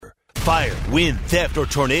fire, wind, theft, or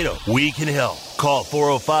tornado, we can help. Call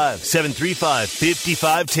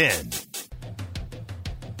 405-735-5510.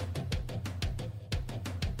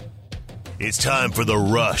 It's time for The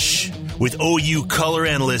Rush with OU color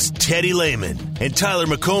analyst Teddy Lehman and Tyler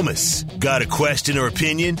McComas. Got a question or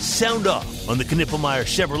opinion? Sound off on the Knippelmeyer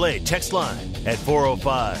Chevrolet text line at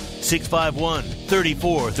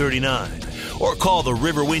 405-651-3439 or call the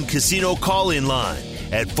Riverwind Casino call-in line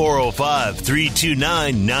at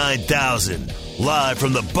 405-329-9000. Live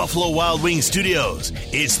from the Buffalo Wild Wings studios,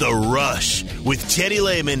 it's The Rush with Teddy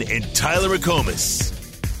Lehman and Tyler McComas.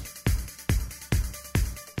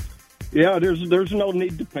 Yeah, there's no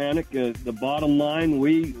need to panic. The bottom line,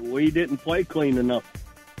 we didn't play clean enough.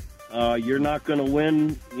 You're not going to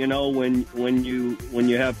win, when you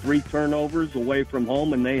have 3 turnovers away from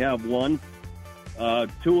home and they have 1.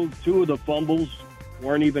 Two of the fumbles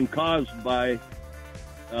weren't even caused by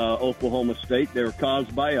Oklahoma State; they were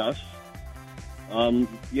caused by us. You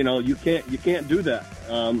can't do that.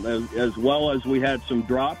 As well as we had some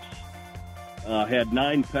drops, had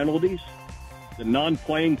 9 penalties. The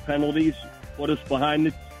non-playing penalties put us behind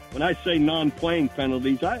it. When I say non-playing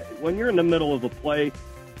penalties, when you're in the middle of a play,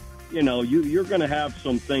 you're going to have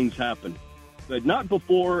some things happen, but not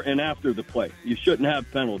before and after the play. You shouldn't have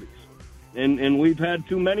penalties, and we've had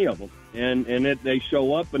too many of them, and they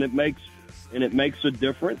show up, and it makes a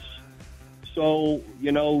difference. So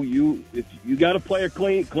you got to play a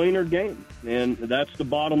cleaner game, and that's the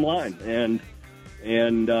bottom line.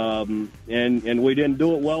 And we didn't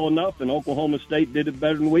do it well enough, and Oklahoma State did it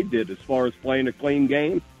better than we did as far as playing a clean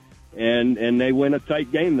game, and they win a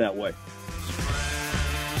tight game that way.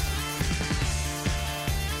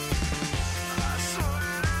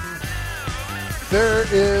 There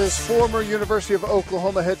is former University of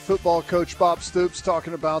Oklahoma head football coach Bob Stoops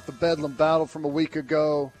talking about the Bedlam battle from a week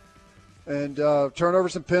ago and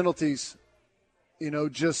turnovers and penalties,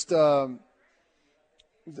 the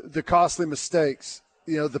costly mistakes,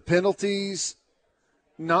 the penalties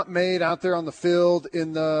not made out there on the field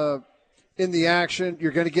in the action.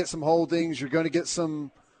 You're going to get some holdings. You're going to get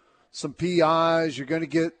some PIs. You're going to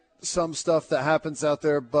get some stuff that happens out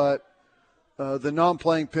there. But the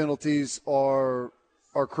non-playing penalties are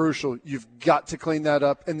crucial. You've got to clean that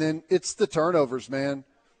up. And then it's the turnovers, man.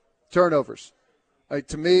 Turnovers.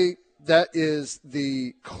 To me, that is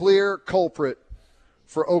the clear culprit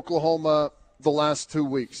for Oklahoma the last 2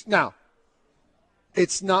 weeks. Now,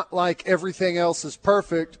 it's not like everything else is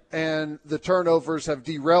perfect and the turnovers have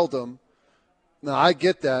derailed them. Now, I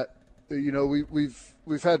get that.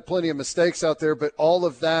 We've had plenty of mistakes out there, but all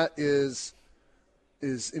of that is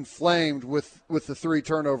inflamed with the 3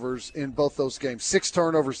 turnovers in both those games. 6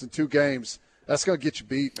 turnovers in 2 games. That's going to get you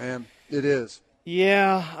beat, man. It is.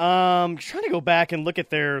 Yeah, trying to go back and look at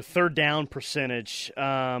their third down percentage.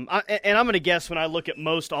 And I'm going to guess when I look at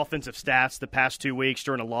most offensive stats the past 2 weeks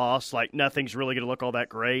during a loss, like nothing's really going to look all that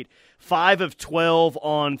great. 5 of 12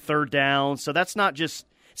 on third down, so that's not just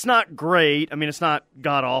 – it's not great. I mean, it's not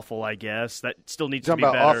god-awful, I guess. That still needs to be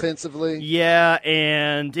better. Talking about offensively? Yeah,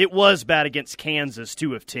 and it was bad against Kansas,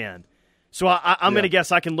 2 of 10. So I'm going to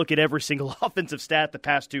guess I can look at every single offensive stat the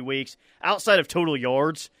past 2 weeks outside of total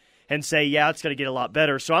yards and say, yeah, it's going to get a lot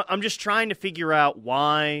better. So I'm just trying to figure out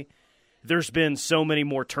why there's been so many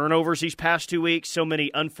more turnovers these past 2 weeks, so many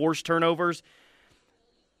unforced turnovers.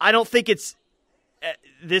 I don't think it's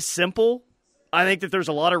this simple. I think that there's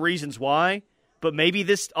a lot of reasons why, but maybe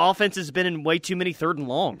this offense has been in way too many third and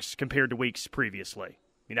longs compared to weeks previously. I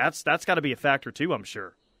mean, that's got to be a factor too, I'm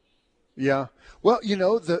sure. Yeah. Well,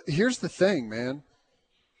 here's the thing, man.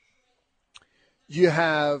 You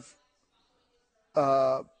have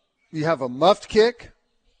a muffed kick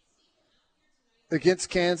against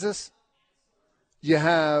Kansas. You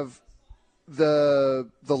have the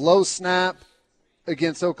low snap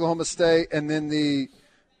against Oklahoma State, and then the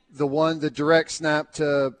direct snap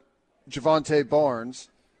to Javonte Barnes,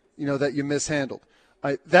 that you mishandled.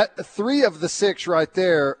 That 3 of the 6 right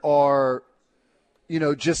there are,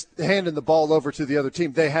 just handing the ball over to the other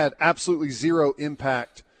team. They had absolutely zero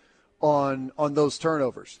impact on those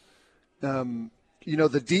turnovers.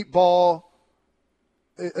 The deep ball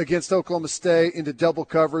against Oklahoma State into double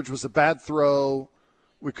coverage was a bad throw.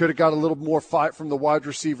 We could have got a little more fight from the wide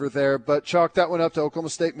receiver there, but chalk that one up to Oklahoma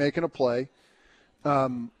State making a play.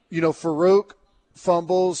 Farouk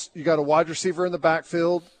fumbles. You got a wide receiver in the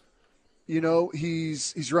backfield.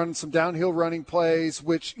 He's running some downhill running plays,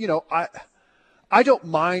 which, I don't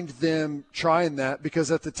mind them trying that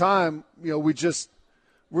because at the time,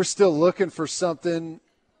 we're still looking for something,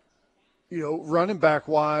 running back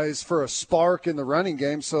wise for a spark in the running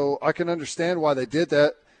game. So I can understand why they did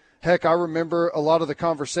that. Heck, I remember a lot of the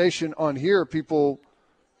conversation on here, people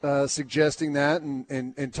suggesting that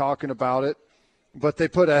and talking about it. But they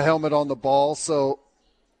put a helmet on the ball, so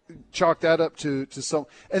chalk that up to some.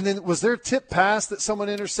 And then was there a tip pass that someone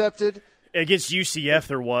intercepted? Against UCF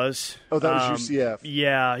there was. Oh, that was UCF.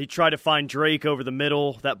 Yeah, he tried to find Drake over the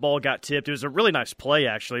middle. That ball got tipped. It was a really nice play,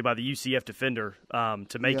 actually, by the UCF defender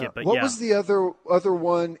to make it. But what was the other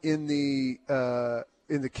one in the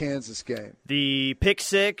Kansas game? The pick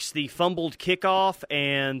six, the fumbled kickoff,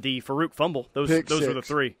 and the Farouk fumble. Those were the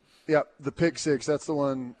three. Yeah, the pick six. That's the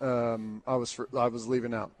one I was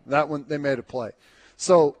leaving out. That one they made a play.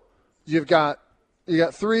 So you got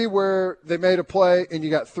three where they made a play, and you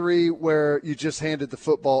got three where you just handed the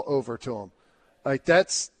football over to them. Like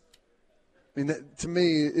to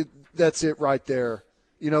me, that's it right there.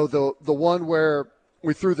 You know, the one where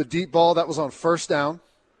we threw the deep ball, that was on first down.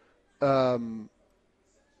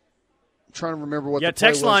 Trying to remember what the play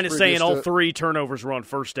text line was is saying all three turnovers were on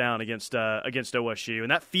first down against OSU,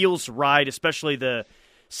 and that feels right, especially the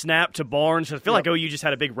snap to Barnes. I feel like OU just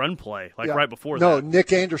had a big run play right before that. No,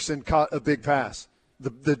 Nick Anderson caught a big pass,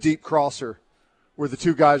 the deep crosser, where the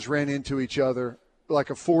two guys ran into each other, like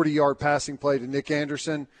a 40-yard passing play to Nick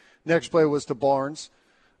Anderson. Next play was to Barnes.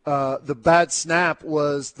 The bad snap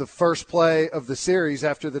was the first play of the series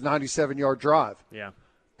after the 97-yard drive. Yeah,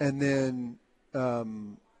 and then.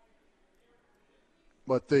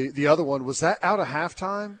 But the other one, was that out of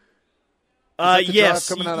halftime? Yes.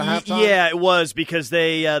 Coming out of halftime? Yeah, it was because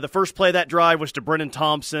they the first play of that drive was to Brennan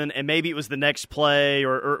Thompson, and maybe it was the next play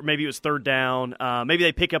or maybe it was third down. Maybe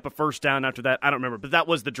they pick up a first down after that. I don't remember. But that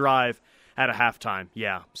was the drive at a halftime.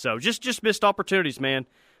 Yeah. So just missed opportunities, man.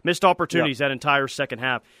 Missed opportunities that entire second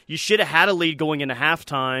half. You should have had a lead going into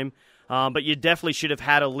halftime, but you definitely should have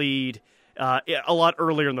had a lead a lot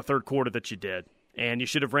earlier in the third quarter that you did. And you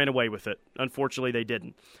should have ran away with it. Unfortunately, they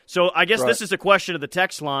didn't. So I guess this is a question of the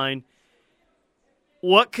text line.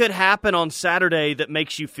 What could happen on Saturday that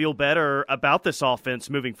makes you feel better about this offense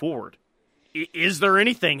moving forward? Is there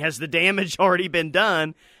anything? Has the damage already been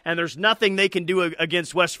done, and there's nothing they can do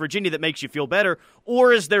against West Virginia that makes you feel better?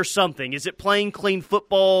 Or is there something? Is it playing clean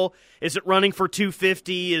football? Is it running for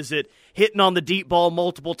 250? Is it hitting on the deep ball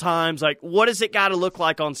multiple times? Like, what does it got to look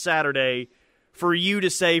like on Saturday for you to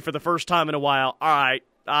say for the first time in a while, all right,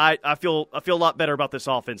 I feel a lot better about this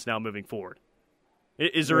offense now moving forward?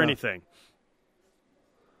 Is there anything?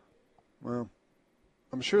 Well,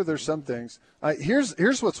 I'm sure there's some things.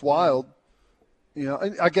 Here's what's wild. You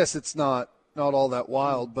know, I guess it's not all that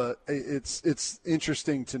wild, but it's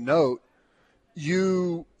interesting to note.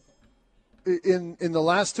 You in the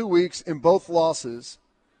last 2 weeks in both losses,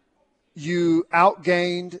 you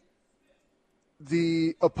outgained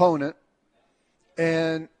the opponent.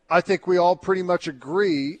 And I think we all pretty much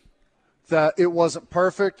agree that it wasn't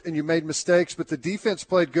perfect and you made mistakes, but the defense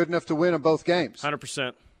played good enough to win in both games.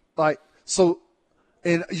 100%.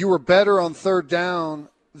 And you were better on third down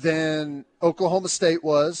than Oklahoma State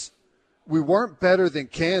was. We weren't better than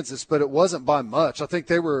Kansas, but it wasn't by much. I think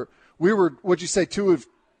we were, what'd you say, 2 of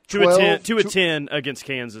 12? 2 of 10 against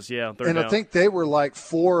Kansas, yeah. And down. I think they were like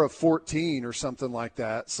 4 of 14 or something like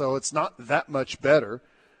that. So it's not that much better.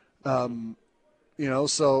 We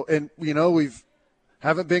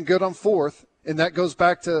haven't been good on fourth, and that goes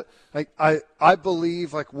back to I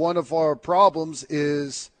believe one of our problems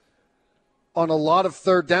is on a lot of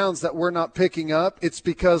third downs that we're not picking up. It's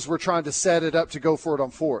because we're trying to set it up to go for it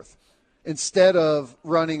on fourth instead of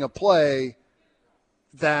running a play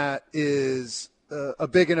that is a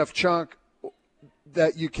big enough chunk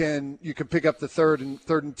that you can pick up the third and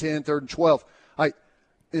 10, third and 12. I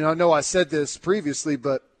know I said this previously,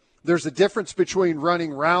 but there's a difference between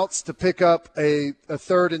running routes to pick up a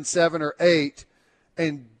 3rd and 7 or 8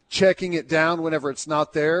 and checking it down whenever it's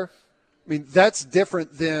not there. I mean, that's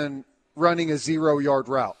different than running a 0-yard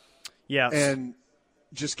route. Yeah. And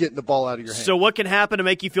just getting the ball out of your hand. So what can happen to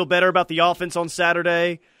make you feel better about the offense on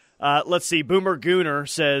Saturday? Let's see. Boomer Gooner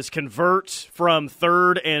says convert from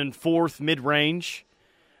 3rd and 4th mid-range.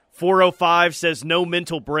 405 says no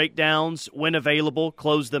mental breakdowns. When available,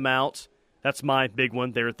 close them out. That's my big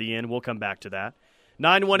one there at the end. We'll come back to that.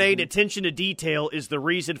 918, attention to detail is the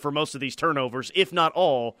reason for most of these turnovers, if not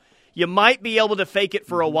all. You might be able to fake it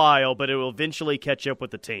for a while, but it will eventually catch up with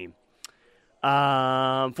the team.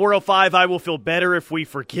 405, I will feel better if we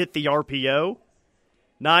forget the RPO.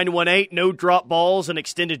 918, no drop balls, an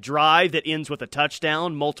extended drive that ends with a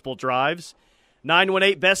touchdown, multiple drives.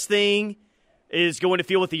 918, best thing is going to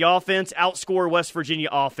feel with the offense, outscore West Virginia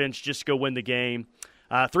offense, just go win the game.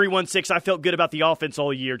 316, I felt good about the offense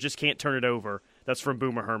all year, just can't turn it over. That's from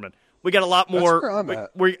Boomer Herman. We got a lot more. That's where I'm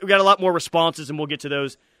at. We got a lot more responses, and we'll get to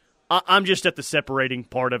those I'm just at the separating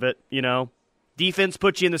part of it, you know. Defense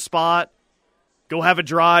puts you in the spot. Go have a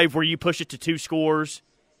drive where you push it to 2 scores,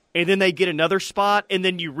 and then they get another spot, and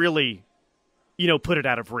then you really, put it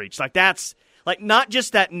out of reach. Like that's like not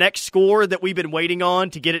just that next score that we've been waiting on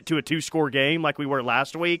to get it to a 2-score game like we were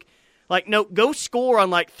last week. Like, no, go score on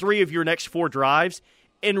like 3 of your next 4 drives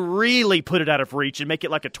and really put it out of reach and make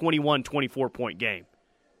it like a 21, 24-point game.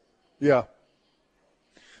 Yeah.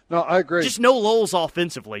 No, I agree. Just no lulls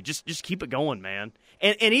offensively. Just keep it going, man.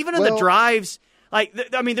 And even in the drives,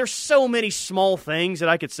 there's so many small things that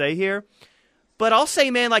I could say here. But I'll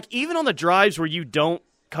say, man, like even on the drives where you don't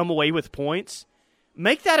come away with points,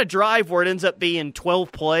 make that a drive where it ends up being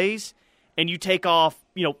 12 plays and you take off,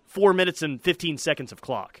 4 minutes and 15 seconds of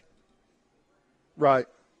clock. Right.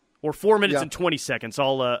 Or 4 minutes and 20 seconds.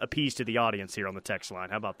 I'll appease to the audience here on the text line.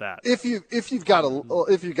 How about that? If you've got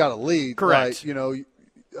a lead, correct? Right,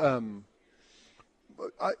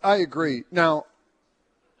 I agree. Now,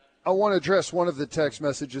 I want to address one of the text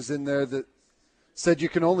messages in there that said you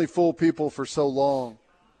can only fool people for so long.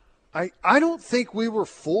 I don't think we were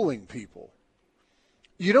fooling people.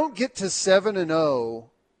 You don't get to 7-0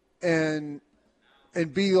 and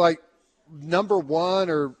be like number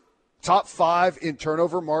 1 or top 5 in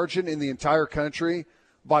turnover margin in the entire country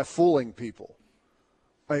by fooling people.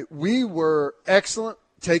 Right? We were excellent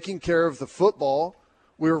taking care of the football.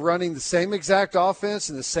 We were running the same exact offense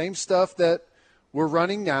and the same stuff that we're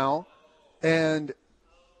running now. And,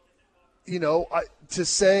 to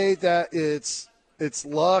say that it's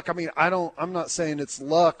luck, I'm not saying it's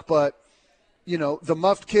luck, but, the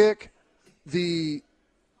muffed kick,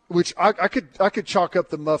 which I could chalk up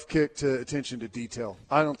the muff kick to attention to detail.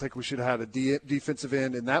 I don't think we should have had a defensive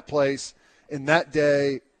end in that place, in that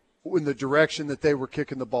day, in the direction that they were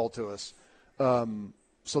kicking the ball to us.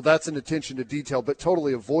 So that's an attention to detail, but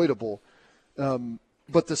totally avoidable.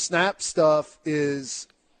 But the snap stuff is,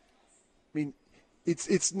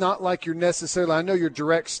 it's not like you're necessarily – I know you're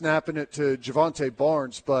direct snapping it to Javonte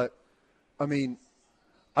Barnes, but,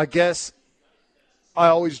 I guess I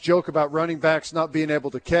always joke about running backs not being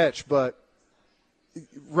able to catch, but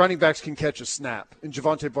running backs can catch a snap, and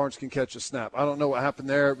Javonte Barnes can catch a snap. I don't know what happened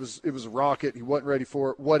there. It was a rocket. He wasn't ready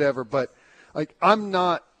for it, whatever. But, I'm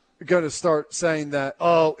not going to start saying that,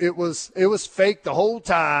 it was fake the whole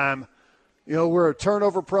time. We're a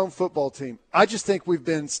turnover-prone football team. I just think we've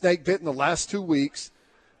been snake-bitten the last 2 weeks,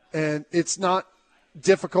 and it's not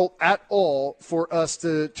difficult at all for us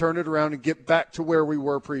to turn it around and get back to where we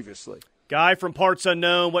were previously. Guy from Parts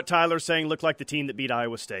Unknown, what Tyler's saying looked like the team that beat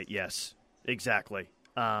Iowa State. Yes, exactly.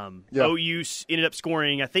 OU ended up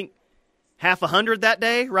scoring, I think, half 100 that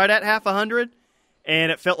day, right at half 100,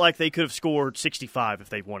 and it felt like they could have scored 65 if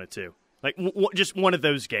they wanted to. Like, just one of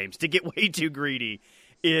those games. To get way too greedy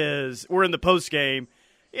is we're in the postgame.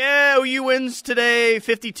 Yeah, OU wins today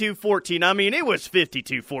 52-14. It was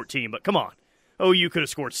 52-14, but come on. OU could have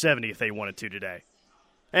scored 70 if they wanted to today.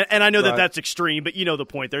 And I know that that's extreme, but you know the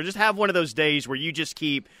point there. Just have one of those days where you just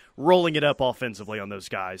keep rolling it up offensively on those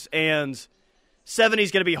guys. And 70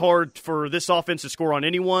 is going to be hard for this offense to score on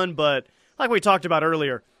anyone, but like we talked about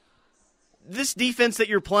earlier, this defense that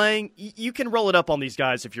you're playing, you can roll it up on these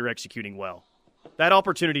guys if you're executing well. That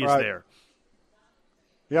opportunity is there.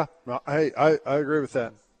 Yeah, I agree with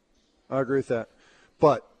that. I agree with that.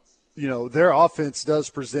 But, their offense does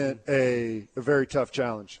present a very tough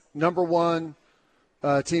challenge. Number one,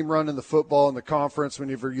 team running the football in the conference,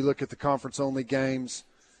 whenever you look at the conference-only games,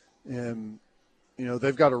 and,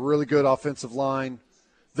 they've got a really good offensive line.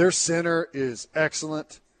 Their center is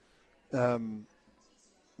excellent. They come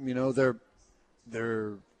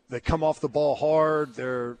off the ball hard.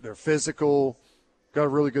 They're physical. Got a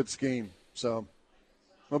really good scheme. So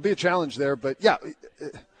it'll be a challenge there. But, yeah,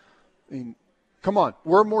 come on.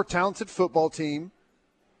 We're a more talented football team.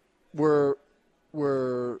 We're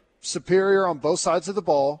superior on both sides of the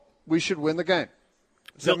ball. We should win the game.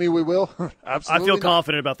 Does that mean we will? Absolutely. I feel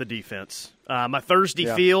confident about the defense. My Thursday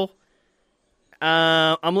feel,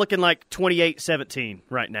 I'm looking like 28-17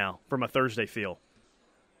 right now for my Thursday feel.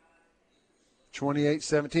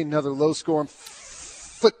 28-17, another low-scoring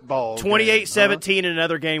football 28-17 in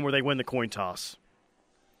another game where they win the coin toss.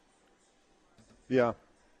 Yeah.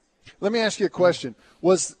 Let me ask you a question.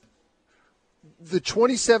 Was the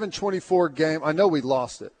 27-24 game, I know we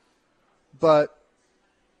lost it, but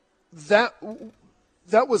that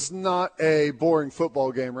was not a boring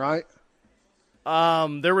football game, right?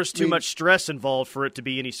 There was too much stress involved for it to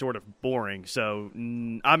be any sort of boring. So,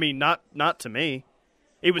 not to me.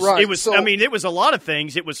 It was. Right. It was. It was a lot of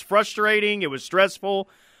things. It was frustrating. It was stressful.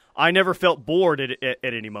 I never felt bored at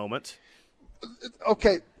any moment.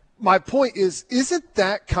 Okay, my point is, isn't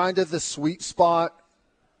that kind of the sweet spot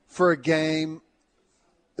for a game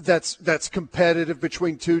that's competitive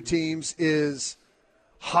between two teams, is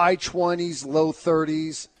high 20s, low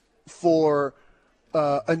 30s for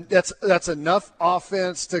that's enough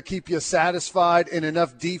offense to keep you satisfied and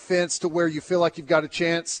enough defense to where you feel like you've got a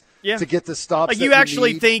chance to get the stops. Like you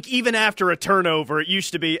actually think even after a turnover, it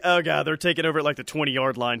used to be, oh god, they're taking over at like the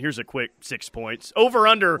 20-yard line. Here's a quick 6 points. Over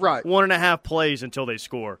under 1.5 plays until they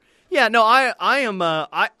score. Yeah, no, I am,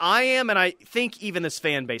 and I think even this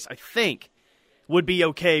fan base, I think, would be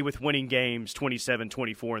okay with winning games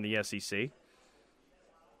 27-24 in the SEC.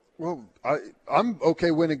 Well, I'm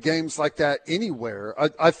okay winning games like that anywhere.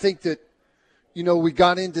 I think that, we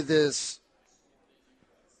got into this.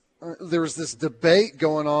 There was this debate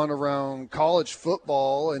going on around college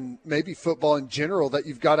football and maybe football in general that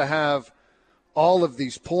you've got to have all of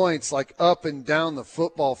these points like up and down the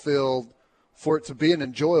football field for it to be an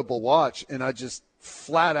enjoyable watch. And I just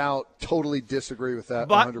flat out totally disagree with that.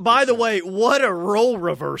 By the way, what a role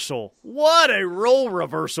reversal. What a role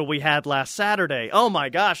reversal we had last Saturday. Oh, my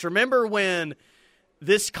gosh. Remember when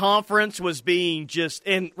this conference was being just,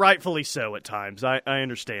 and rightfully so at times, I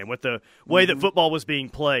understand, with the way that football was being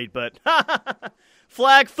played, but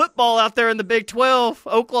flag football out there in the Big 12,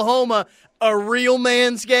 Oklahoma, a real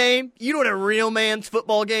man's game. You know what a real man's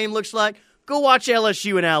football game looks like? Go watch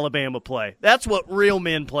LSU and Alabama play. That's what real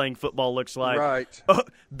men playing football looks like. Right.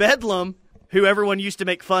 Bedlam, who everyone used to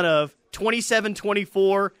make fun of,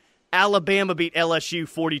 27-24, Alabama beat LSU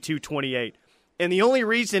 42-28. And the only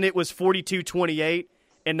reason it was 42-28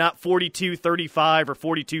 and not 42-35 or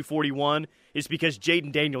 42-41 is because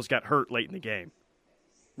Jaden Daniels got hurt late in the game.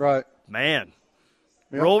 Right. Man.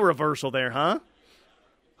 Yep. Role reversal there, huh?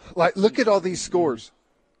 Like, look at all these scores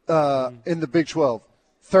in the Big 12.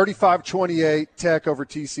 35-28 Tech over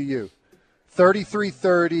TCU.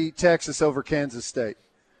 33-30 Texas over Kansas State.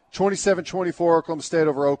 27-24 Oklahoma State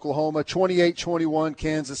over Oklahoma. 28-21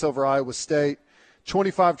 Kansas over Iowa State.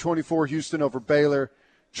 25-24 Houston over Baylor.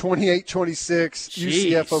 28-26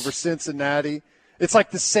 UCF over Cincinnati. It's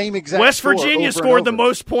like the same exact West Virginia scored the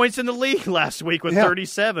most points in the league last week with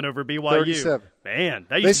 37 over BYU. 37. Man,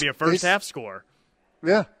 that used to be a first-half score.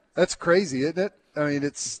 Yeah, that's crazy, isn't it? I mean,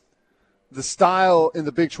 the style in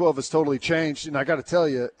the Big 12 has totally changed, and I got to tell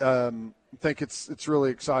you, I think it's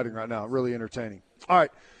really exciting right now, really entertaining. All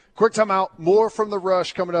right, quick timeout. More from The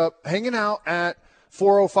Rush coming up. Hanging out at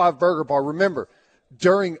 405 Burger Bar. Remember,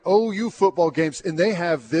 during OU football games, and they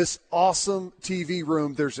have this awesome TV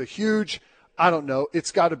room. There's a huge,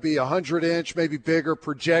 it's got to be 100-inch, maybe bigger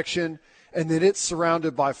projection, and then it's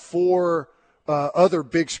surrounded by 4 other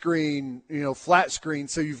big screen, flat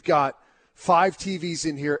screens. So you've got 5 TVs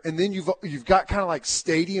in here, and then you've got kind of like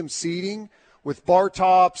stadium seating with bar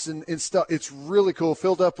tops and stuff. It's really cool,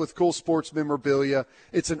 filled up with cool sports memorabilia.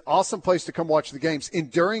 It's an awesome place to come watch the games. And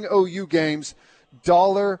during OU games,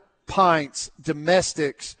 dollar pints,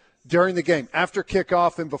 domestics during the game, after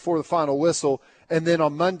kickoff and before the final whistle, and then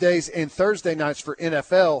on Mondays and Thursday nights for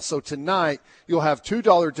NFL. So tonight you'll have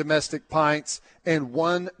 $2 domestic pints and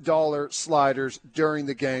 $1 sliders during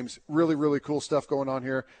the games. Really, really cool stuff going on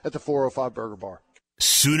here at the 405 Burger Bar.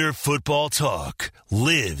 Sooner football talk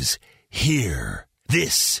lives here.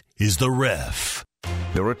 This is The Ref.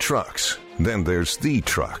 There are trucks, then there's the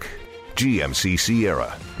truck. GMC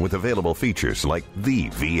Sierra, with available features like the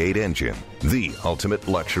V8 engine, the ultimate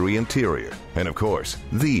luxury interior, and of course,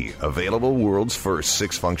 the available world's first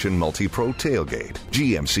 6-function multi-pro tailgate.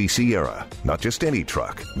 GMC Sierra, not just any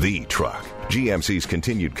truck, the truck. GMC's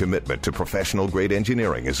continued commitment to professional-grade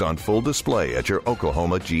engineering is on full display at your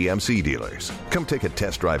Oklahoma GMC dealers. Come take a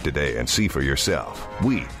test drive today and see for yourself.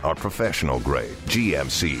 We are professional-grade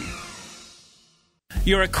GMC.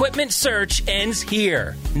 Your equipment search ends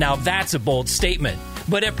here. Now that's a bold statement.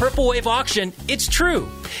 But at Purple Wave Auction, it's true.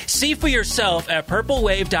 See for yourself at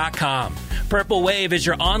purplewave.com. Purple Wave is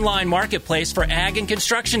your online marketplace for ag and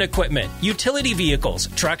construction equipment, utility vehicles,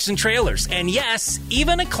 trucks and trailers, and yes,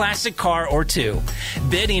 even a classic car or two.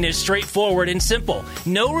 Bidding is straightforward and simple.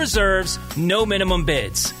 No reserves, no minimum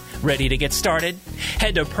bids. Ready to get started?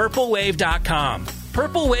 Head to purplewave.com.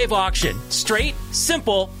 Purple Wave Auction. Straight,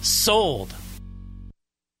 simple, sold.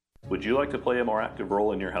 Would you like to play a more active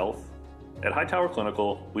role in your health? At Hightower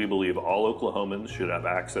Clinical, we believe all Oklahomans should have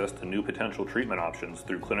access to new potential treatment options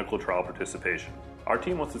through clinical trial participation. Our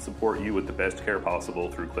team wants to support you with the best care possible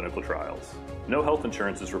through clinical trials. No health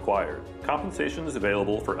insurance is required. Compensation is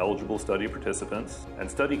available for eligible study participants, and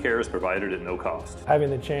study care is provided at no cost.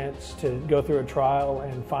 Having the chance to go through a trial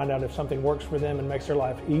and find out if something works for them and makes their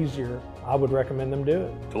life easier, I would recommend them do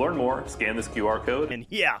it. To learn more, scan this QR code. And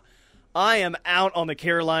yeah, I am out on the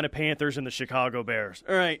Carolina Panthers and the Chicago Bears.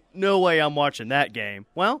 All right, no way I'm watching that game.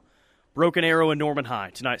 Well, Broken Arrow and Norman High,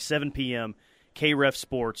 tonight, 7 p.m.,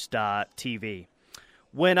 krefsports.tv.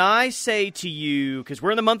 When I say to you, because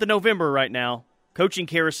we're in the month of November right now, coaching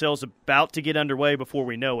carousel's about to get underway before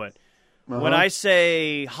we know it. When I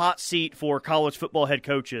say hot seat for college football head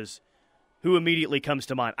coaches, who immediately comes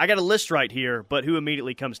to mind? I got a list right here, but who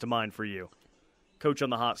immediately comes to mind for you? Coach on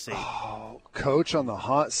the hot seat. Oh, coach on the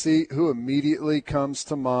hot seat, who immediately comes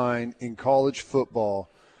to mind in college football?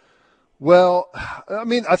 Well, I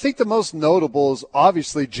mean, I think the most notable is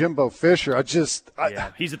obviously Jimbo Fisher. He's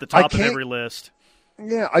at the top of every list.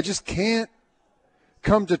 Yeah, I just can't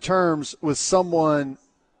come to terms with someone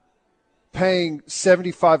paying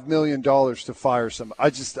 $75 million to fire someone.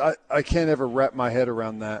 I can't ever wrap my head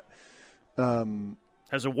around that.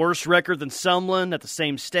 Has a worse record than Sumlin at the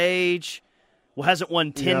same stage. Well, hasn't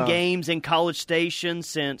won 10 games in College Station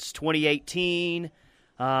since 2018.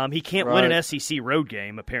 He can't win an SEC road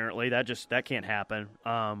game, apparently. That can't happen.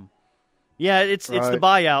 It's the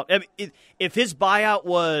buyout. I mean, if his buyout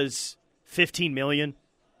was $15 million,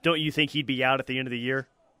 don't you think he'd be out at the end of the year?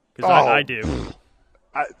 Because I do.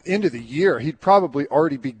 End of the year, he'd probably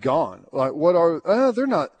already be gone. Like, what are they're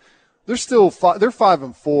not? They're still they're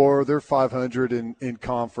 5-4. They're 500 in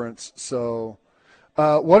conference. So,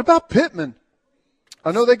 what about Pittman?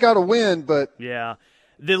 I know they got a win, but yeah,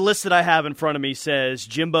 the list that I have in front of me says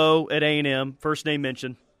Jimbo at A&M, first name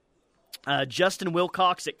mentioned. Justin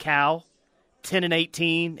Wilcox at Cal,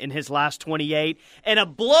 10-18 in his last 28, and a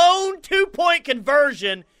blown 2-point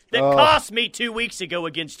conversion that cost me 2 weeks ago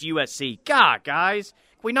against USC. God, guys,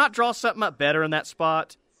 can we not draw something up better in that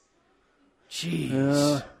spot?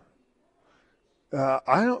 Jeez.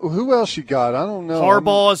 I don't. Who else you got? I don't know.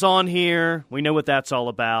 Harbaugh is on here. We know what that's all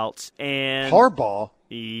about. And Harbaugh?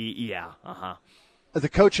 Yeah. The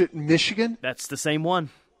coach at Michigan? That's the same one.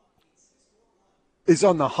 Is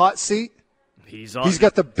on the hot seat? He's on. He's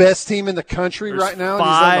got the best team in the country right now, and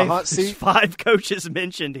he's on the hot seat? There's 5 coaches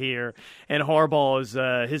mentioned here, and Harbaugh is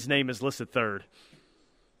his name is listed third.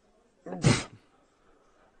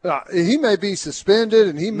 He may be suspended,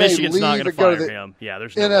 and he may Michigan's leave not and fire go to the him. Yeah,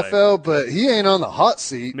 there's no NFL, way. But he ain't on the hot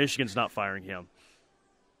seat. Michigan's not firing him.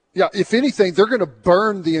 Yeah, if anything, they're going to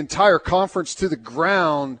burn the entire conference to the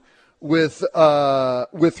ground with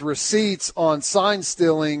receipts on sign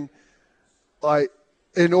stealing, like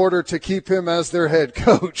in order to keep him as their head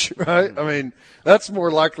coach. Right? I mean, that's more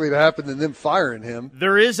likely to happen than them firing him.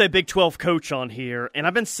 There is a Big 12 coach on here, and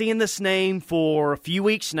I've been seeing this name for a few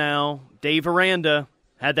weeks now. Dave Aranda.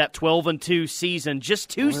 Had that 12-2 season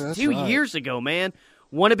just two years ago, man.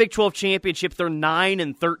 Won a Big 12 championship. They're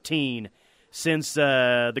 9-13 since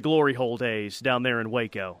the Glory Hole days down there in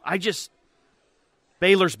Waco.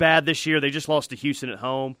 Baylor's bad this year. They just lost to Houston at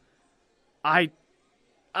home. I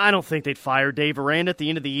don't think they'd fire Dave Aranda at the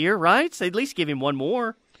end of the year, right? So they'd at least give him one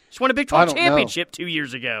more. Just won a Big 12 championship 2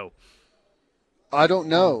 years ago. I don't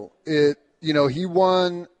know. He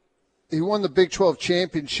won the Big 12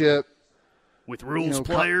 championship. With rules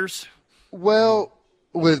players? Well,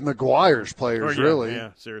 with McGuire's players, really.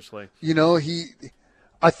 Yeah, seriously.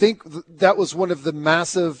 I think that was one of the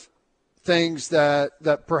massive things that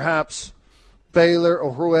perhaps Baylor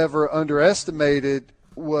or whoever underestimated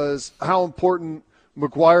was how important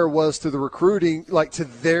McGuire was to the recruiting, like to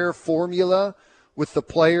their formula with the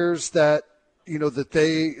players that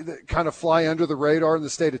that kind of fly under the radar in the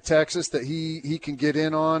state of Texas that he can get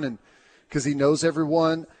in on, and because he knows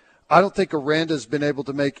everyone. I don't think Aranda's been able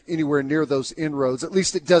to make anywhere near those inroads. At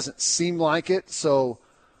least it doesn't seem like it. So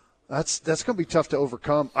that's going to be tough to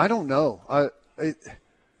overcome. I don't know.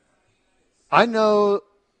 I know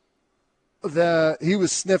that he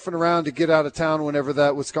was sniffing around to get out of town whenever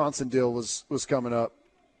that Wisconsin deal was coming up.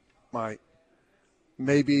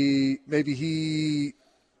 Maybe he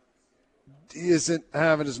isn't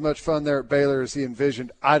having as much fun there at Baylor as he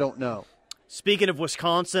envisioned. I don't know. Speaking of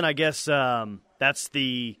Wisconsin, I guess that's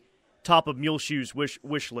the top of Muleshoe's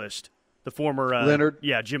wish list. The former Leonard?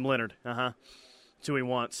 Yeah, Jim Leonard. That's who he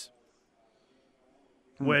wants.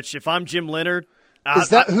 Which, if I'm Jim Leonard... Is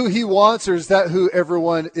that who he wants, or is that who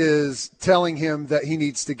everyone is telling him that he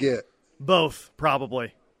needs to get? Both,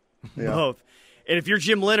 probably. Yeah. Both. And if you're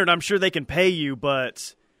Jim Leonard, I'm sure they can pay you,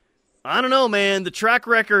 but I don't know, man. The track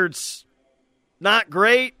record's not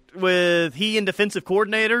great with he and defensive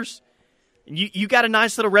coordinators. You got a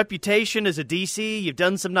nice little reputation as a DC. You've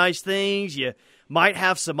done some nice things. You might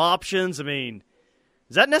have some options. I mean,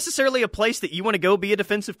 is that necessarily a place that you want to go be a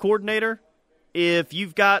defensive coordinator? If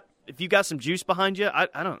you've got some juice behind you,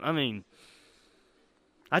 I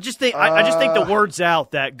I just think the word's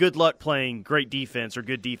out that good luck playing great defense or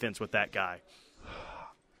good defense with that guy.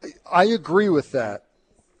 I agree with that,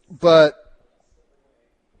 but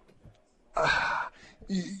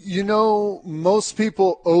most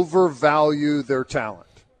people overvalue their talent,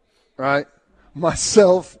 right?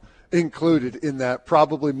 Myself included in that,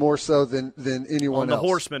 probably more so than anyone else. On the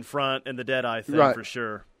Horseman front and the Deadeye thing, right, for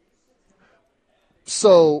sure.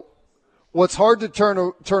 So what's hard to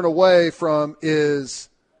turn away from is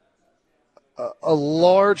a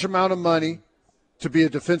large amount of money to be a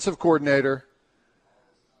defensive coordinator,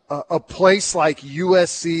 a place like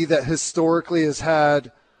USC that historically has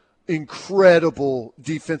had incredible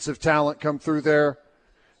defensive talent come through there,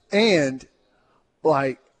 and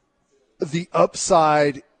like the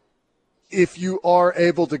upside if you are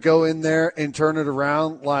able to go in there and turn it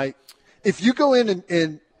around. Like if you go in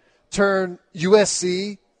and turn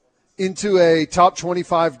USC into a top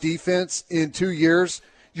 25 defense in 2 years,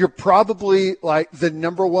 you're probably like the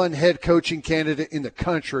number one head coaching candidate in the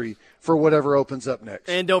country for whatever opens up next.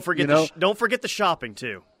 And don't forget the shopping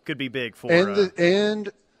too. Could be big for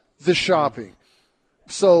the shopping.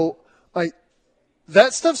 So like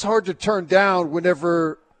that stuff's hard to turn down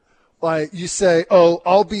whenever like you say, "Oh,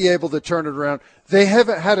 I'll be able to turn it around." They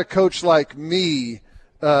haven't had a coach like me,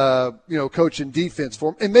 coaching defense for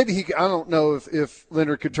him. And maybe I don't know if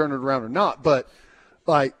Leonard could turn it around or not, but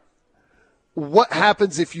like what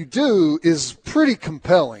happens if you do is pretty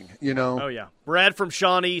compelling, Oh, yeah. Brad from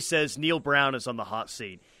Shawnee says Neil Brown is on the hot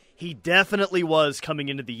seat. He definitely was coming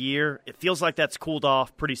into the year. It feels like that's cooled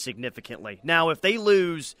off pretty significantly. Now, if they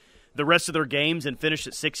lose the rest of their games and finish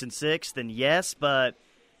at 6-6, then yes, but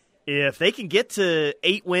if they can get to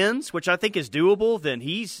 8 wins, which I think is doable, then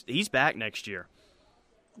he's back next year.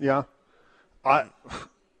 Yeah.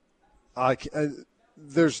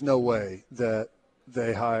 There's no way that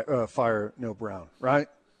they fire Neil Brown, right?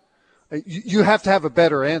 You have to have a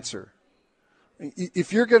better answer.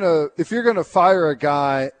 If you're gonna fire a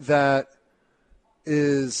guy that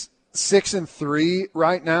is 6-3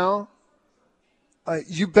 right now,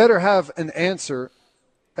 you better have an answer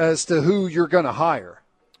as to who you're gonna hire.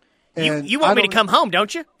 And you want me to come home,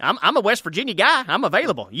 don't you? I'm a West Virginia guy. I'm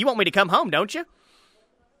available. You want me to come home, don't you?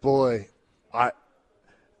 Boy,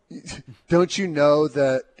 don't you know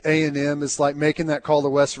that A&M is like making that call to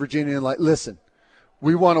West Virginia and like, listen,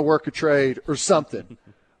 we want to work a trade or something.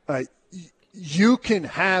 You can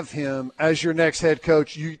have him as your next head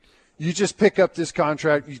coach. You just pick up this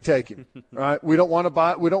contract, you take him. Right? We don't want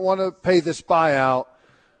to pay this buyout.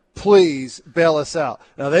 Please bail us out.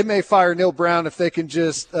 Now they may fire Neil Brown if they can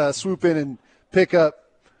just swoop in and pick up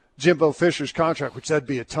Jimbo Fisher's contract, which that'd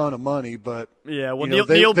be a ton of money, but yeah, well, Neil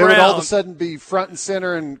Brown would all of a sudden be front and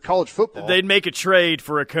center in college football. They'd make a trade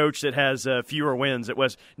for a coach that has fewer wins. It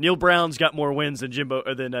was Neil Brown's got more wins than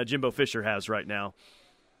Jimbo Fisher has right now.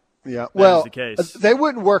 Yeah, well, the case. They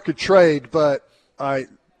wouldn't work a trade, but they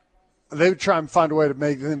would try and find a way to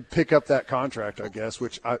make them pick up that contract, I guess.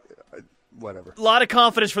 Whatever. A lot of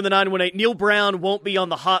confidence from the 918. Neil Brown won't be on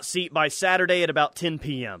the hot seat by Saturday at about 10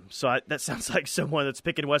 p.m. So that sounds like someone that's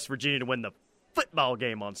picking West Virginia to win the football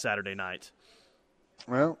game on Saturday night.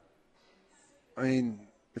 Well, I mean,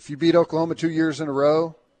 if you beat Oklahoma 2 years in a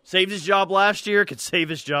row. Saved his job last year, could save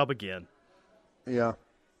his job again. Yeah.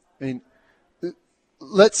 I mean,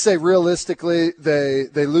 let's say realistically they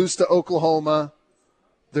lose to Oklahoma.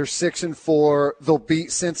 They're 6-4. They'll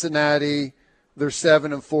beat Cincinnati. They're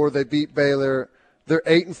 7-4. They beat Baylor. They're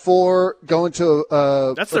 8-4, going to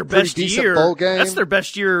that's their pretty best decent year. Bowl game. That's their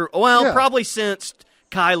best year. Well, yeah. Probably since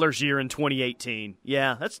Kyler's year in 2018.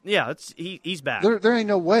 He's back. There ain't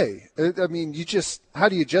no way. I mean, how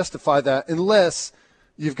do you justify that unless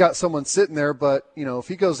you've got someone sitting there? But if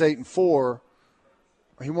he goes 8-4,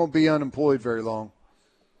 he won't be unemployed very long.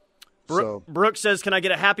 Brooke says, "Can I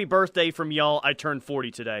get a happy birthday from y'all? I turned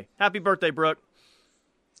 40 today. Happy birthday, Brooke."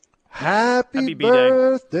 Happy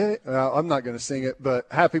birthday. I'm not going to sing it, but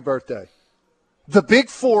happy birthday. The big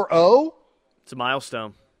 4-0? It's a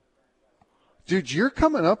milestone. Dude, you're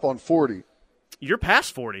coming up on 40. You're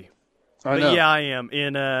past 40. I know. Yeah, I am.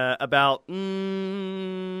 In about less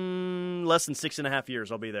than 6.5 years,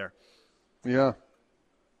 I'll be there. Yeah.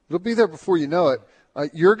 It'll be there before you know it.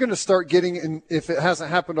 You're going to start getting, in, if it hasn't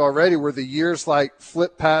happened already, where the years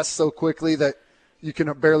flip past so quickly that you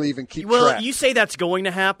can barely even keep track. Well, you say that's going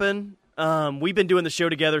to happen. We've been doing the show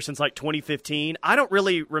together since 2015. I don't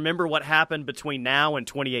really remember what happened between now and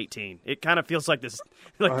 2018. It kind of feels like this.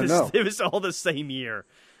 It was all the same year.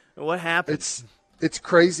 What happened? It's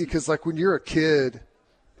crazy because when you're a kid,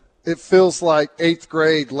 it feels like 8th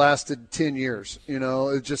grade lasted 10 years.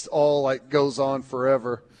 It just all goes on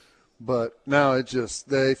forever. But now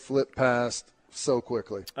they flip past so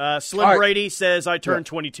quickly. Slim Brady says, I turned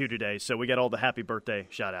 22 today, so we got all the happy birthday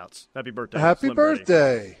shout-outs. Happy birthday, Happy Slim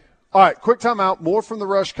birthday. Brady. All right, quick timeout. More from the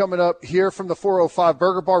Rush coming up here from the 405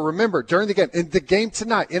 Burger Bar. Remember, during the game, in the game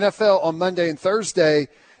tonight, NFL on Monday and Thursday,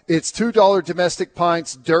 it's $2 domestic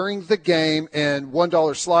pints during the game and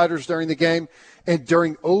 $1 sliders during the game. And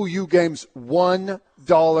during OU games,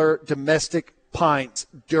 $1 domestic pints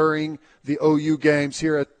during the OU games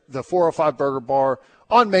here at the 405 Burger Bar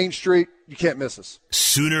on Main Street. You can't miss us.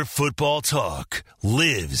 Sooner football talk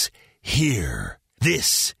lives here.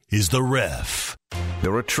 This is The Ref.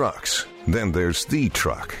 There are trucks, then there's the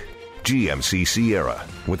truck. GMC Sierra,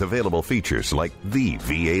 with available features like the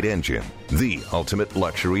V8 engine, the ultimate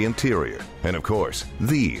luxury interior, and of course,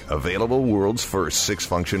 the available world's first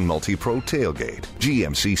 6-function multi-pro tailgate.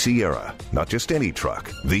 GMC Sierra, not just any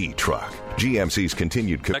truck, the truck. GMC's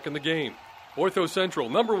continued... Back in the game. Ortho Central,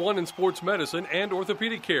 #1 in sports medicine and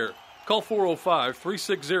orthopedic care. Call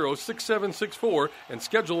 405-360-6764 and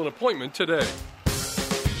schedule an appointment today.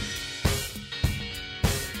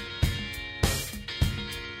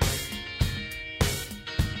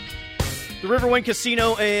 The Riverwind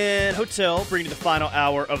Casino and Hotel bring you the final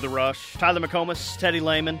hour of The Rush. Tyler McComas, Teddy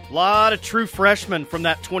Lehman, a lot of true freshmen from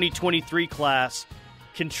that 2023 class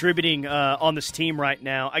contributing on this team right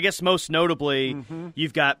now. I guess most notably,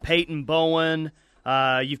 you've got Peyton Bowen,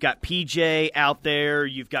 you've got PJ out there,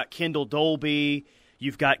 you've got Kendall Dolby,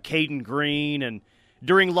 you've got Caden Green, and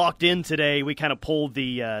during Locked In today, we kind of pulled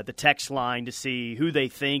the text line to see who they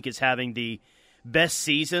think is having the best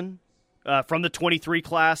season from the 23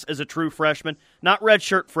 class as a true freshman. Not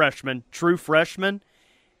redshirt freshman, true freshman.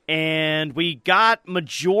 And we got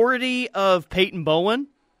majority of Peyton Bowen,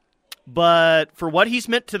 but for what he's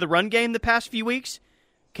meant to the run game the past few weeks,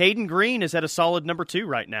 Caden Green is at a solid #2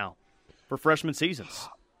 right now for freshman seasons.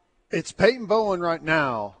 It's Peyton Bowen right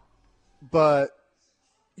now, but,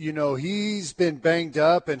 he's been banged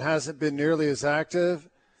up and hasn't been nearly as active,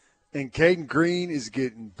 and Caden Green is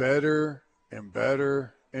getting better and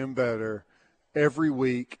better and better every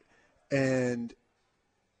week, and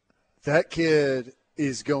that kid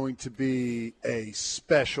is going to be a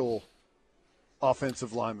special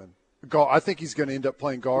offensive lineman. I think he's going to end up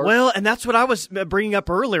playing guard. Well, and that's what I was bringing up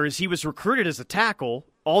earlier, is he was recruited as a tackle.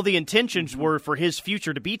 All the intentions were for his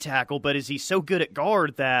future to be tackle, but is he so good at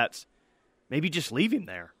guard that maybe just leave him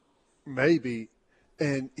there? Maybe.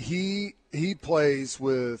 And he plays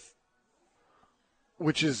with,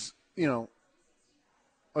 which is,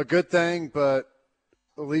 a good thing, but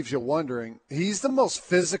it leaves you wondering. He's the most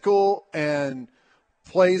physical and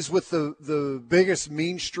plays with the biggest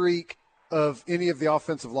mean streak of any of the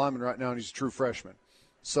offensive linemen right now, and he's a true freshman.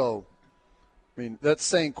 So, that's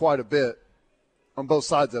saying quite a bit on both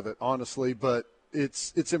sides of it, honestly, but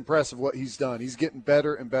it's impressive what he's done. He's getting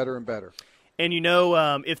better and better and better. And,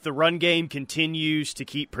 if the run game continues to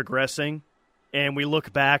keep progressing, and we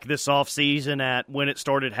look back this offseason at when it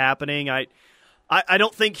started happening, I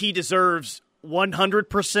don't think he deserves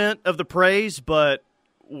 100% of the praise, but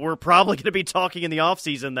we're probably going to be talking in the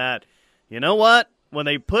offseason that, you know what, when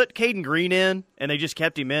they put Caden Green in and they just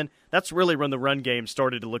kept him in, that's really when the run game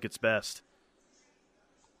started to look its best.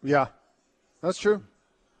 Yeah, that's true.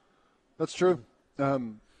 That's true.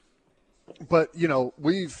 But,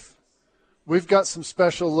 we've got some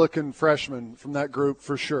special-looking freshmen from that group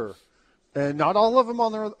for sure. And not all of them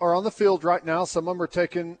are on the field right now. Some of them are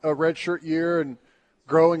taking a redshirt year and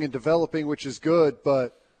growing and developing, which is good.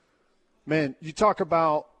 But, man, you talk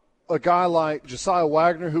about a guy like Josiah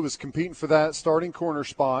Wagner, who was competing for that starting corner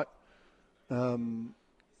spot, PJ,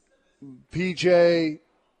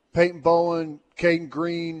 Peyton Bowen, Caden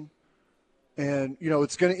Green, and,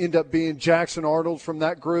 it's going to end up being Jackson Arnold from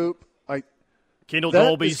that group. Kendall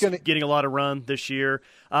Dolby's getting a lot of run this year.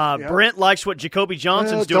 Brent likes what Jacoby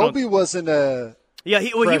Johnson's doing. Dolby wasn't a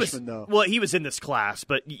freshman, though. Well, he was in this class,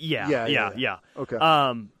 but yeah. Okay.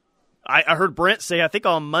 I heard Brent say, I think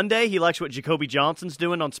on Monday, he likes what Jacoby Johnson's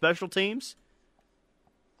doing on special teams.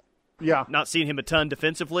 Yeah. Not seeing him a ton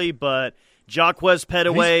defensively, but Jaquez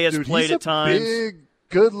Petaway has played at times. He's a big,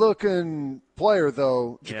 good-looking player,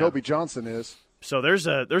 though, Jacoby Johnson is. So there's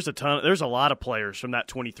a lot of players from that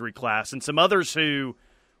 23 class, and some others who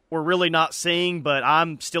we're really not seeing, but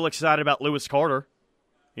I'm still excited about Lewis Carter.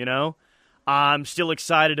 I'm still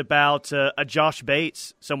excited about a Josh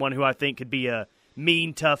Bates, someone who I think could be a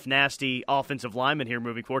mean, tough, nasty offensive lineman here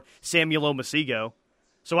moving forward. Samuel Omasigo.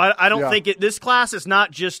 So I don't think this class is not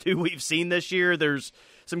just who we've seen this year. There's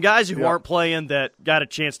some guys who aren't playing that got a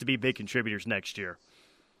chance to be big contributors next year.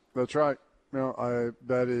 That's right. No,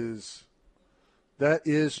 that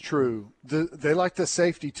is true. They like the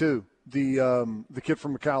safety too. The kid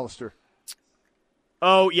from McAllister.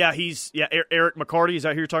 Oh, yeah, Eric McCarty. Is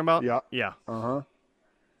that who you're talking about? Yeah. Yeah. Uh-huh.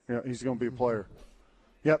 Yeah, he's going to be a player.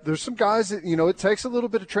 Yeah, there's some guys that, it takes a little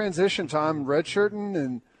bit of transition time,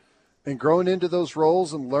 redshirting and growing into those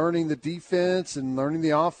roles and learning the defense and learning the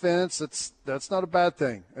offense. That's not a bad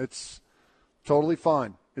thing. It's totally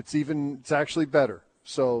fine. It's actually better.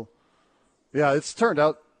 So, yeah, it's turned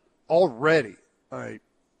out already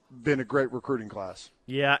been a great recruiting class.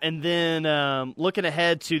 Yeah, and then looking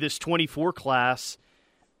ahead to this 24 class,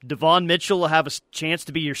 Devon Mitchell will have a chance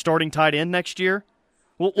to be your starting tight end next year.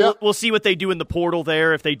 We'll see what they do in the portal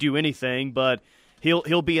there, if they do anything, but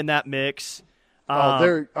he'll be in that mix.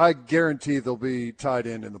 I guarantee they'll be tied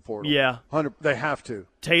in the portal. Yeah. They have to.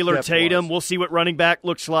 Taylor Tatum, we'll see what running back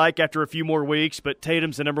looks like after a few more weeks, but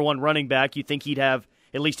Tatum's the number one running back. You think he'd have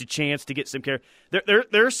at least a chance to get some care. There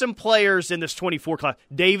are some players in this 24 class.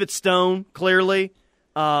 David Stone, clearly.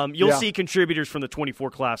 You'll see contributors from the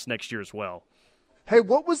 24 class next year as well. Hey,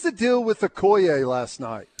 what was the deal with Okoye last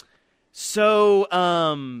night? So,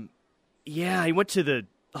 he went to the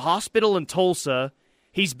hospital in Tulsa.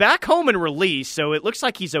 He's back home and released, so it looks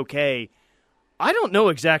like he's okay. I don't know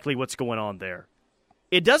exactly what's going on there.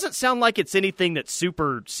 It doesn't sound like it's anything that's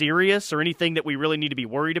super serious or anything that we really need to be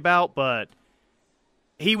worried about, but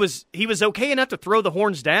he was okay enough to throw the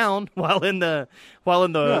horns down while in the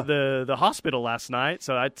hospital last night,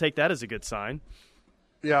 so I'd take that as a good sign.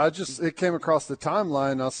 Yeah, it came across the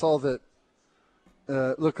timeline. I saw that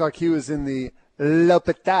it looked like he was in the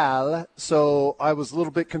l'hôpital, so I was a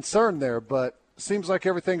little bit concerned there, but seems like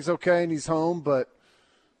everything's okay and he's home, but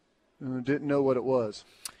didn't know what it was.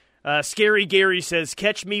 Scary Gary says,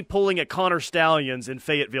 catch me pulling a Connor Stallions in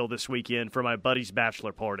Fayetteville this weekend for my buddy's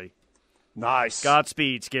bachelor party. Nice.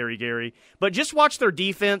 Godspeed, Scary Gary. But just watch their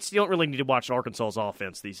defense. You don't really need to watch Arkansas's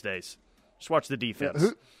offense these days. Just watch the defense.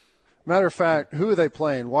 Yeah, matter of fact, who are they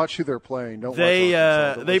playing? Watch who they're playing. Don't watch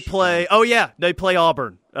Arkansas. They play. Oh yeah, they play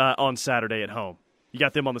Auburn on Saturday at home. You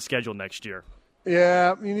got them on the schedule next year.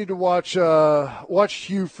 Yeah, you need to watch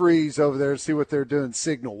Hugh Freeze over there to see what they're doing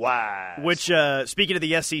signal-wise. Which, speaking of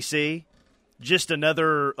the SEC, just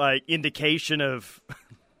another indication of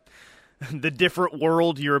the different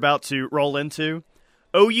world you're about to roll into.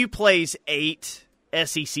 OU plays 8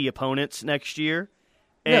 SEC opponents next year,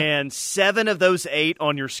 and 7 of those 8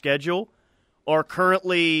 on your schedule are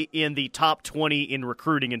currently in the top 20 in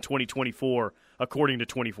recruiting in 2024, according to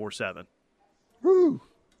 24/7. Woo!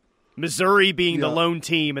 Missouri being the lone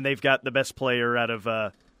team, and they've got the best player out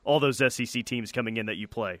of all those SEC teams coming in that you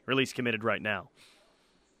play, or at least committed right now.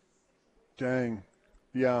 Dang.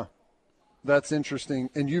 Yeah. That's interesting.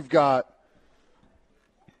 And you've got,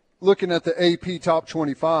 looking at the AP Top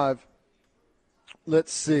 25,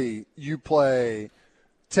 let's see. You play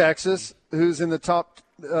Texas, who's in the top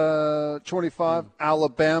 25,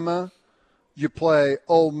 Alabama. You play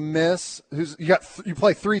Ole Miss, you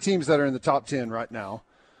play 3 teams that are in the top 10 right now.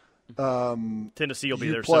 Tennessee will be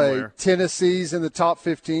there you play somewhere. Tennessee's in the top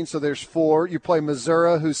 15, so there's 4. You play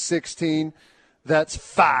Missouri, who's 16. That's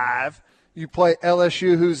 5. You play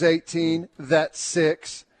LSU, who's 18. That's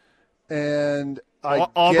 6. And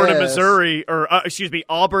Auburn and Missouri,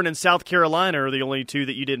 Auburn and South Carolina are the only 2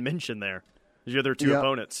 that you didn't mention there. The other 2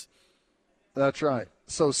 opponents. That's right.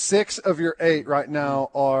 So 6 of your 8 right now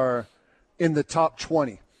are in the top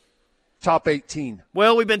 20. Top 18.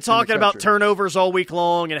 Well, we've been talking about turnovers all week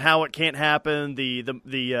long and how it can't happen.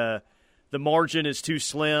 The margin is too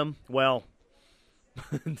slim. Well,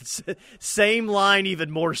 same line,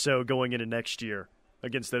 even more so going into next year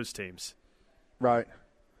against those teams. Right.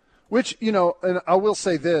 Which, and I will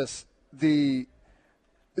say this, the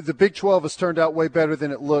Big 12 has turned out way better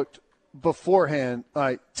than it looked beforehand.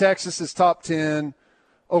 Texas is top 10.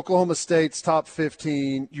 Oklahoma State's top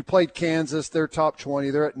 15. You played Kansas. They're top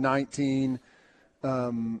 20. They're at 19.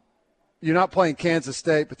 You're not playing Kansas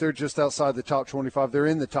State, but they're just outside the top 25. They're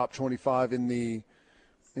in the top 25 in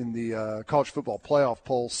the college football playoff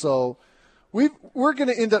poll. So we're going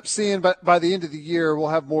to end up seeing, by the end of the year, we'll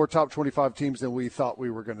have more top 25 teams than we thought we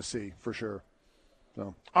were going to see, for sure.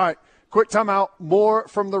 So, all right, quick timeout. More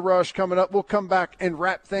from The Rush coming up. We'll come back and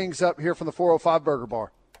wrap things up here from the 405 Burger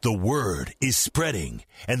Bar. The word is spreading,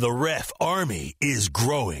 and the Ref Army is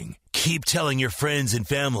growing. Keep telling your friends and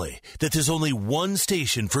family that there's only one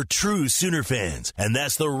station for true Sooner fans, and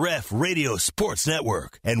that's the Ref Radio Sports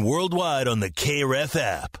Network, and worldwide on the KREF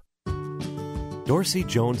app. Dorsey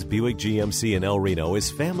Jones Buick GMC in El Reno is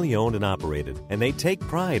family-owned and operated, and they take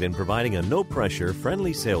pride in providing a no-pressure,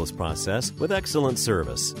 friendly sales process with excellent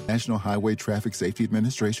service. National Highway Traffic Safety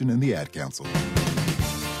Administration and the Ad Council.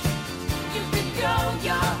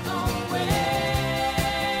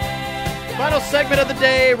 segment of the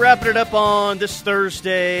day, wrapping it up on this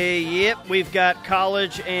Thursday. Yep, we've got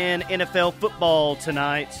college and NFL football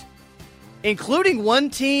tonight, including one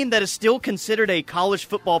team that is still considered a college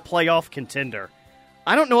football playoff contender.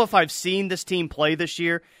 I don't know if I've seen this team play this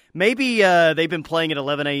year. Maybe they've been playing at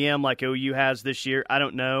 11 a.m. like OU has this year. I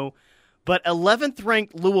don't know. But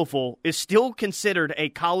 11th-ranked Louisville is still considered a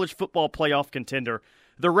college football playoff contender.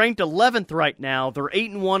 They're ranked 11th right now. They're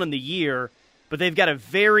 8-1 in the year, but they've got a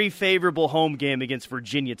very favorable home game against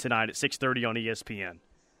Virginia tonight at 6:30 on ESPN.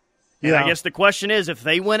 And I guess the question is, if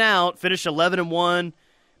they went out, finish 11-1,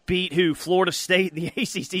 beat who? Florida State in the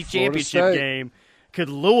ACC championship game, could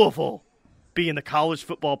Louisville be in the college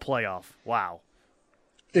football playoff? Wow.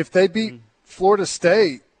 If they beat Florida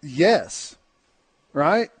State, yes.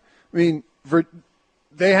 Right? I mean,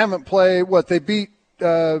 they haven't played what they beat.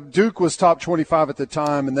 Duke was top 25 at the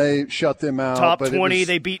time, and they shut them out. Top 20,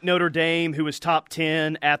 they beat Notre Dame, who was top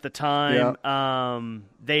 10 at the time. Yeah.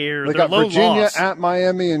 They got Virginia at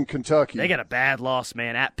Miami and Kentucky. They got a bad loss,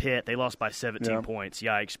 man, at Pitt. They lost by 17 points.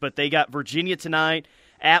 Yikes. But they got Virginia tonight,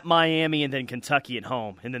 at Miami, and then Kentucky at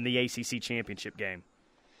home, and then the ACC championship game.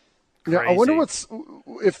 Crazy. Yeah, I wonder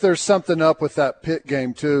if there's something up with that Pitt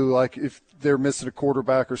game, too, like if they're missing a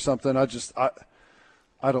quarterback or something.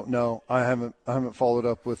 I don't know. I haven't followed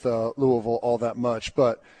up with Louisville all that much.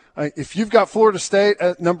 But if you've got Florida State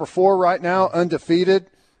at number 4 right now, undefeated,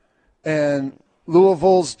 and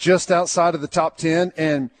Louisville's just outside of the top 10,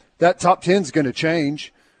 and that top 10 is going to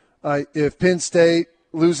change. If Penn State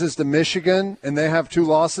loses to Michigan and they have 2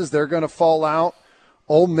 losses, they're going to fall out.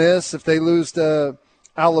 Ole Miss, if they lose to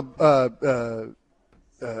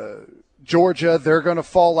Georgia, they're going to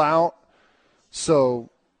fall out. So,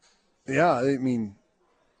 yeah, I mean,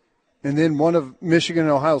 and then one of Michigan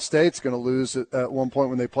and Ohio State's going to lose at one point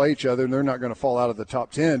when they play each other, and they're not going to fall out of the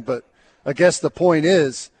top 10. But I guess the point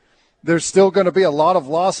is there's still going to be a lot of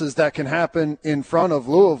losses that can happen in front of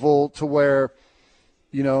Louisville to where,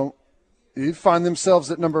 you find themselves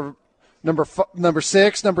at number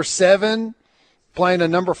 6, number 7, playing a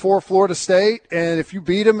number 4 Florida State. And if you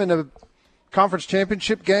beat them in a conference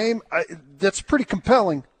championship game, that's pretty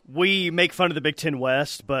compelling. We make fun of the Big Ten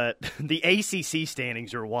West, but the ACC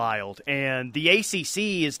standings are wild. And the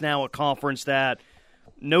ACC is now a conference that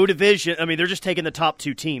no division – I mean, they're just taking the top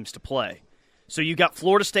 2 teams to play. So you got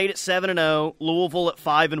Florida State at 7-0, Louisville at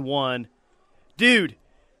 5-1. Dude,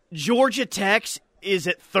 Georgia Tech is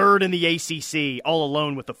at 3rd in the ACC, all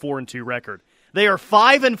alone with a 4-2 record. They are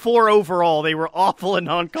 5-4 overall. They were awful in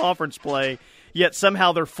non-conference play, yet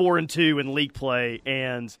somehow they're 4-2 in league play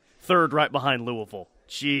and 3rd right behind Louisville.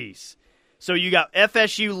 Jeez. So you got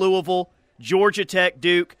FSU, Louisville, Georgia Tech,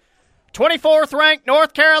 Duke, 24th ranked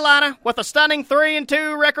North Carolina with a stunning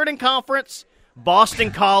 3-2 record in conference,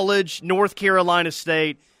 Boston College, North Carolina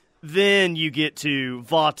State. Then you get to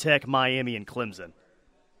Va-Tech, Miami, and Clemson.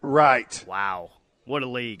 Right. Wow. What a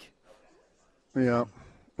league. Yeah.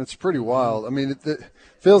 It's pretty wild. I mean, it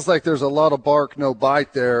feels like there's a lot of bark, no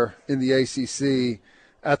bite there in the ACC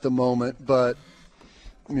at the moment, but,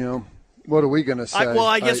 what are we going to say?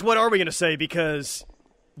 I guess what are we going to say? Because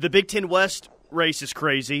the Big Ten West race is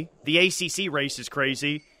crazy. The ACC race is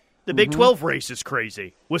crazy. The Big 12 race is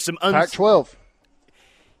crazy. With some Pac-12.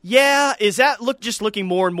 Yeah, is that looking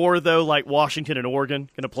more and more, though, like Washington and Oregon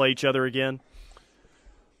going to play each other again?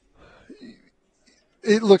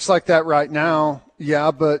 It looks like that right now,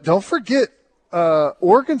 yeah. But don't forget,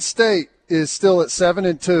 Oregon State is still at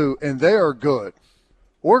 7-2, and they are good.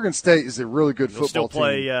 Oregon State is a really good football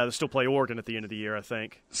team. They'll still play Oregon at the end of the year, I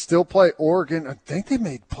think. Still play Oregon. I think they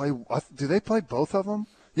may play – do they play both of them?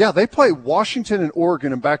 Yeah, they play Washington and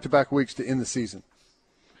Oregon in back-to-back weeks to end the season.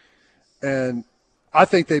 And I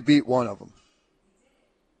think they beat one of them.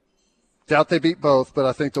 Doubt they beat both, but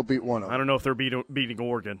I think they'll beat one of them. I don't know if they're beating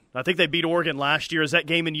Oregon. I think they beat Oregon last year. Is that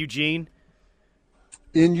game in Eugene?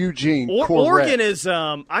 In Eugene, correct. Oregon is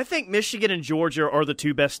I think Michigan and Georgia are the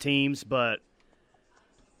 2 best teams, but –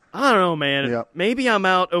 I don't know, man. Yep. Maybe I'm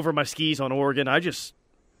out over my skis on Oregon. No,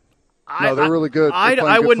 they're really good.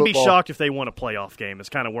 I wouldn't be shocked if they won a playoff game. It's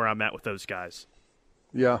kind of where I'm at with those guys.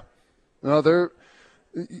 Yeah. No,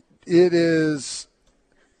 it is,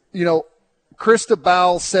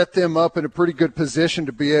 Cristobal set them up in a pretty good position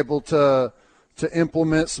to be able to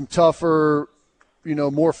implement some tougher,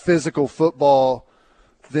 more physical football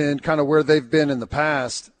than kind of where they've been in the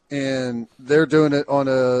past. And they're doing it on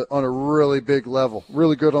a really big level.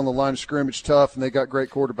 Really good on the line of scrimmage, tough, and they got great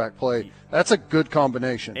quarterback play. That's a good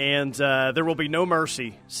combination. And there will be no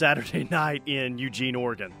mercy Saturday night in Eugene,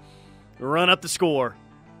 Oregon. Run up the score.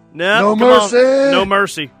 No mercy. No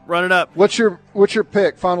mercy. Run it up. What's your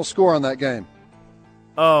pick? Final score on that game?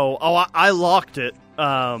 I locked it.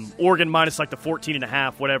 Oregon minus like the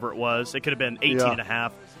 14.5, whatever it was. It could have been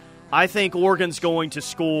 18.5. I think Oregon's going to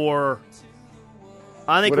score.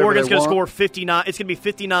 I think Oregon's going to score 59. It's going to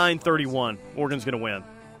be 59-31. Oregon's going to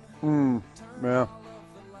win. Yeah.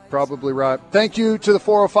 Probably right. Thank you to the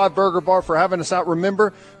 405 Burger Bar for having us out.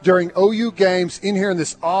 Remember, during OU games, in here in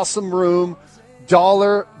this awesome room,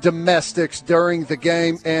 $1 domestics during the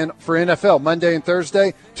game, and for NFL, Monday and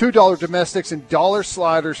Thursday, $2 domestics and $1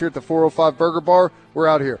 sliders here at the 405 Burger Bar. We're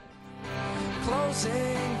out here.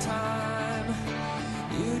 Closing time.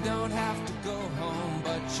 You don't have to go home,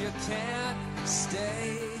 but you can't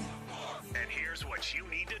stay. And here's what you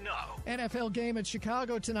need to know. NFL game at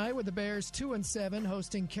Chicago tonight with the Bears 2-7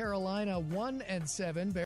 hosting Carolina 1-7.